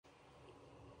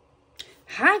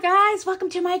Hi guys, welcome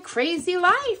to my crazy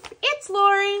life. It's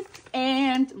Lori,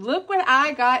 and look what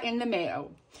I got in the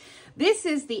mail. This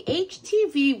is the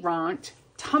HTVRont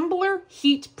Tumbler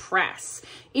Heat Press.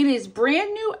 It is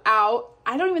brand new out.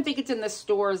 I don't even think it's in the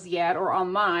stores yet or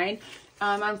online.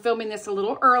 I'm filming this a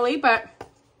little early, but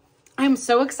I'm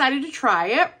so excited to try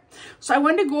it. So I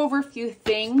wanted to go over a few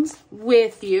things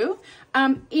with you.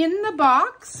 In the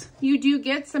box, you do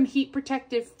get some heat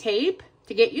protective tape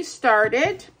to get you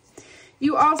started.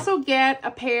 You also get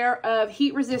a pair of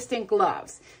heat resistant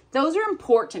gloves. Those are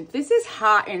important. This is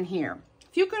hot in here.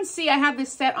 If you can see, I have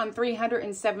this set on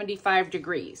 375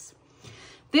 degrees.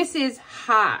 This is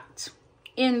hot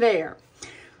in there.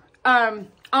 On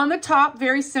the top,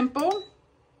 very simple.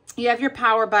 You have your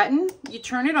power button. You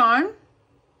turn it on.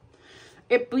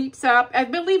 It bleeps up. I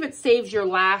believe it saves your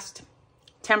last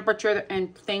temperature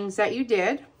and things that you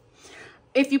did.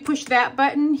 If you push that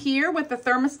button here with the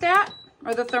thermostat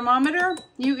or the thermometer,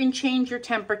 you can change your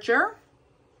temperature.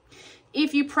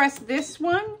 If you press this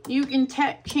one, you can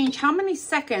change how many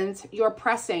seconds you're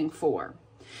pressing for.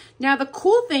 Now, the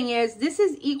cool thing is this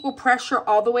is equal pressure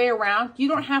all the way around. You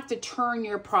don't have to turn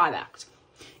your product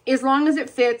as long as it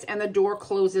fits and the door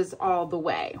closes all the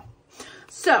way.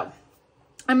 So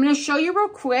I'm going to show you real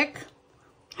quick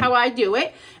how I do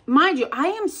it. Mind you, I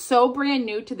am so brand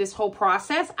new to this whole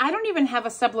process. I don't even have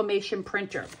a sublimation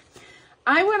printer.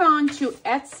 I went on to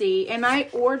Etsy and I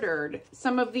ordered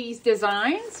some of these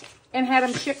designs and had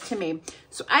them shipped to me.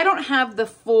 So I don't have the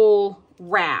full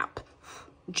wrap,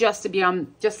 just so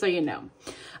you know.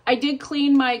 I did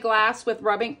clean my glass with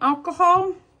rubbing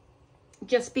alcohol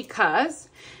just because.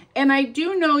 And I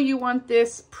do know you want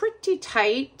this pretty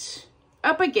tight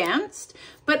up against,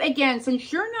 but again,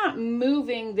 since you're not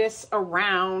moving this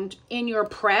around in your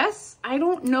press, I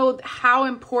don't know how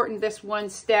important this one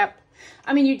step.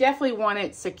 I mean, you definitely want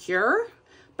it secure,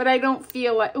 but I don't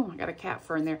feel like, oh, I got a cat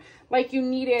fur in there, like you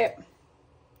need it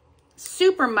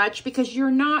super much because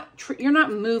you're not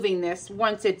moving this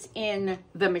once it's in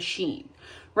the machine,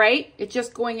 right? It's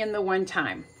just going in the one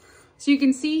time. So you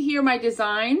can see here my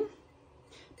design,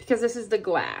 because this is the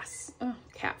glass. Oh,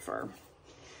 cat fur.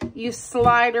 You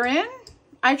slide her in.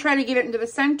 I try to get it into the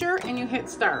center and you hit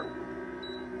start.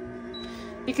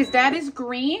 Because that is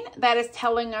green, that is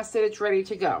telling us that it's ready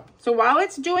to go. So while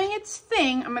it's doing its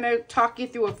thing, I'm going to talk you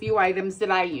through a few items that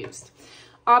I used.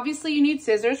 Obviously, you need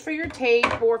scissors for your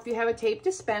tape, or if you have a tape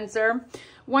dispenser.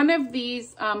 One of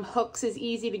these hooks is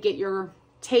easy to get your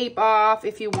tape off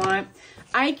if you want.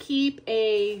 I keep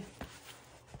a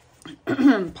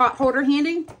pot holder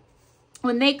handy.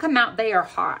 When they come out, they are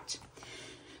hot.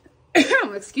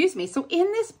 Excuse me. So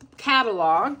in this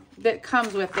catalog that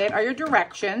comes with it are your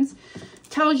directions.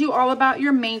 Tells you all about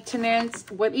your maintenance,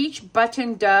 what each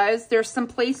button does. There's some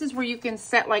places where you can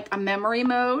set like a memory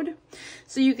mode.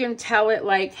 So you can tell it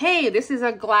like, hey, this is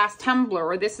a glass tumbler,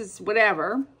 or this is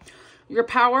whatever. Your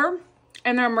power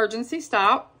and the emergency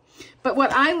stop. But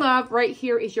what I love right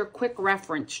here is your quick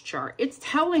reference chart. It's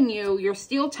telling you your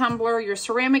steel tumbler, your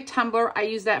ceramic tumbler, I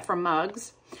use that for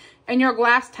mugs, and your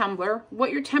glass tumbler,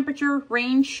 what your temperature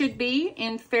range should be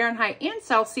in Fahrenheit and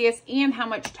Celsius, and how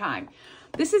much time.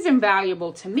 This is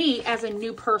invaluable to me as a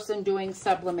new person doing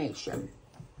sublimation.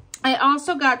 I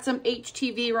also got some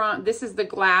HTVRont. This is the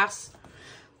glass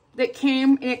that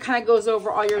came, and it kind of goes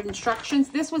over all your instructions.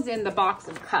 This was in the box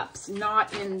of cups,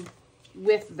 not in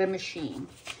with the machine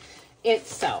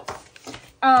itself.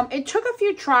 It took a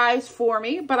few tries for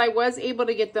me, but I was able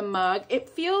to get the mug. It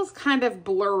feels kind of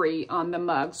blurry on the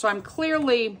mug, so I'm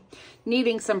clearly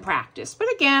needing some practice. But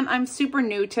again, I'm super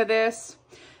new to this,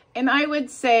 and I would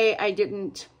say I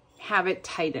didn't have it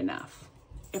tight enough,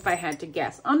 if I had to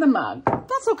guess, on the mug.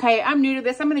 That's okay. I'm new to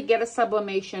this. I'm going to get a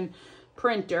sublimation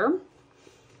printer.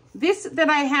 This that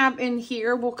I have in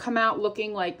here will come out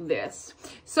looking like this.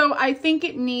 So I think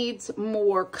it needs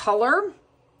more color.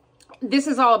 This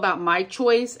is all about my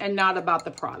choice and not about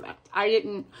the product.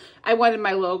 I wanted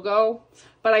my logo,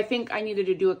 but I think I needed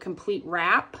to do a complete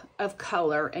wrap of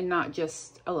color and not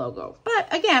just a logo.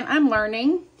 But again, I'm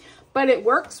learning, but it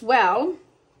works well.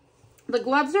 The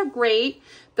gloves are great.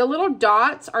 The little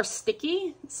dots are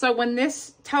sticky. So when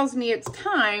this tells me it's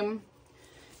time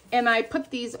and I put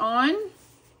these on,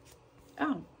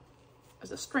 oh,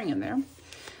 there's a string in there.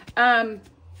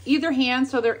 Either hand,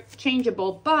 so they're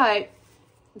changeable, but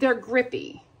they're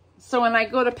grippy. So when I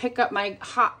go to pick up my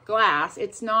hot glass,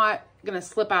 it's not going to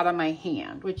slip out of my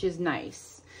hand, which is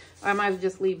nice. I might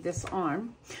just leave this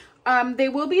on. They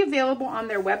will be available on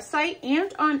their website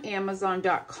and on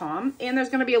Amazon.com. And there's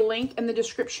going to be a link in the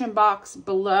description box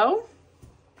below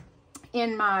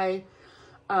in my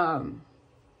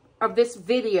of this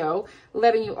video,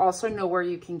 letting you also know where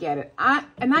you can get it. I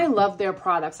love their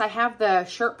products. I have the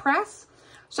shirt press,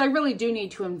 so I really do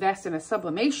need to invest in a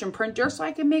sublimation printer so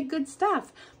I can make good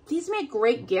stuff. These make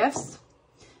great gifts.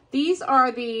 These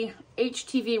are the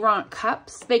HTVRont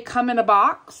cups. They come in a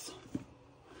box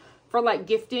for like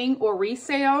gifting or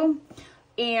resale,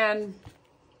 and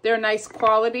they're nice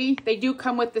quality. They do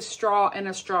come with the straw and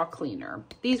a straw cleaner.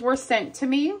 These were sent to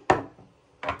me,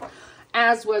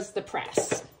 as was the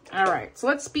press. All right, so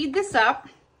let's speed this up.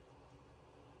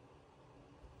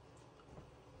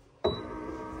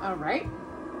 All right.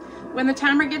 When the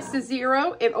timer gets to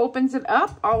 0, it opens it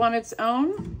up all on its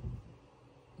own.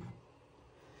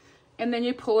 And then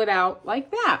you pull it out like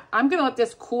that. I'm gonna let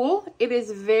this cool. It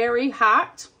is very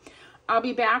hot. I'll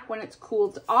be back when it's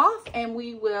cooled off and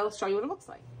we will show you what it looks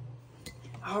like.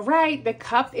 All right, the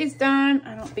cup is done.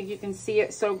 I don't think you can see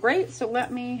it so great, so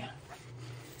let me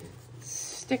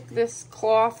stick this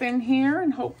cloth in here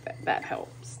and hope that that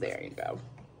helps. There you go.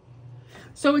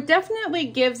 So it definitely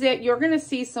gives it, you're gonna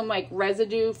see some like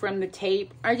residue from the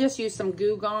tape. I just used some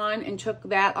Goo Gone and took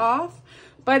that off,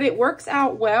 but it works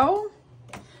out well.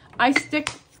 I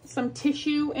stick some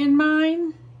tissue in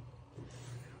mine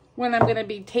when I'm gonna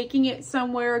be taking it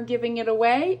somewhere, giving it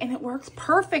away, and it works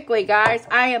perfectly, guys.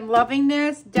 I am loving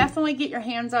this. Definitely get your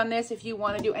hands on this if you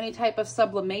wanna do any type of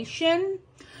sublimation.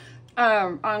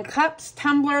 On cups,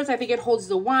 tumblers, I think it holds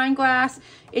the wine glass.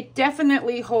 It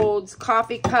definitely holds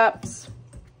coffee cups.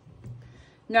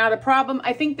 Not a problem.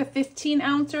 I think the 15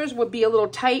 ounces would be a little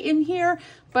tight in here,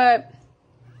 but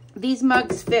these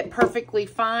mugs fit perfectly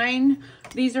fine.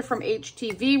 These are from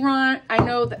HTVRont. I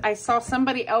know that I saw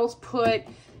somebody else put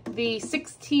the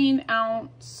 16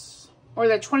 ounce or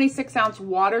the 26 ounce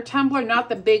water tumbler, not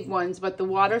the big ones, but the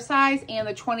water size, and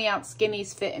the 20 ounce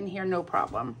skinnies fit in here, no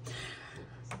problem.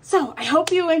 So I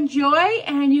hope you enjoy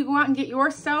and you go out and get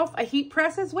yourself a heat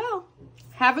press as well.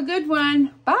 Have a good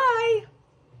one. Bye.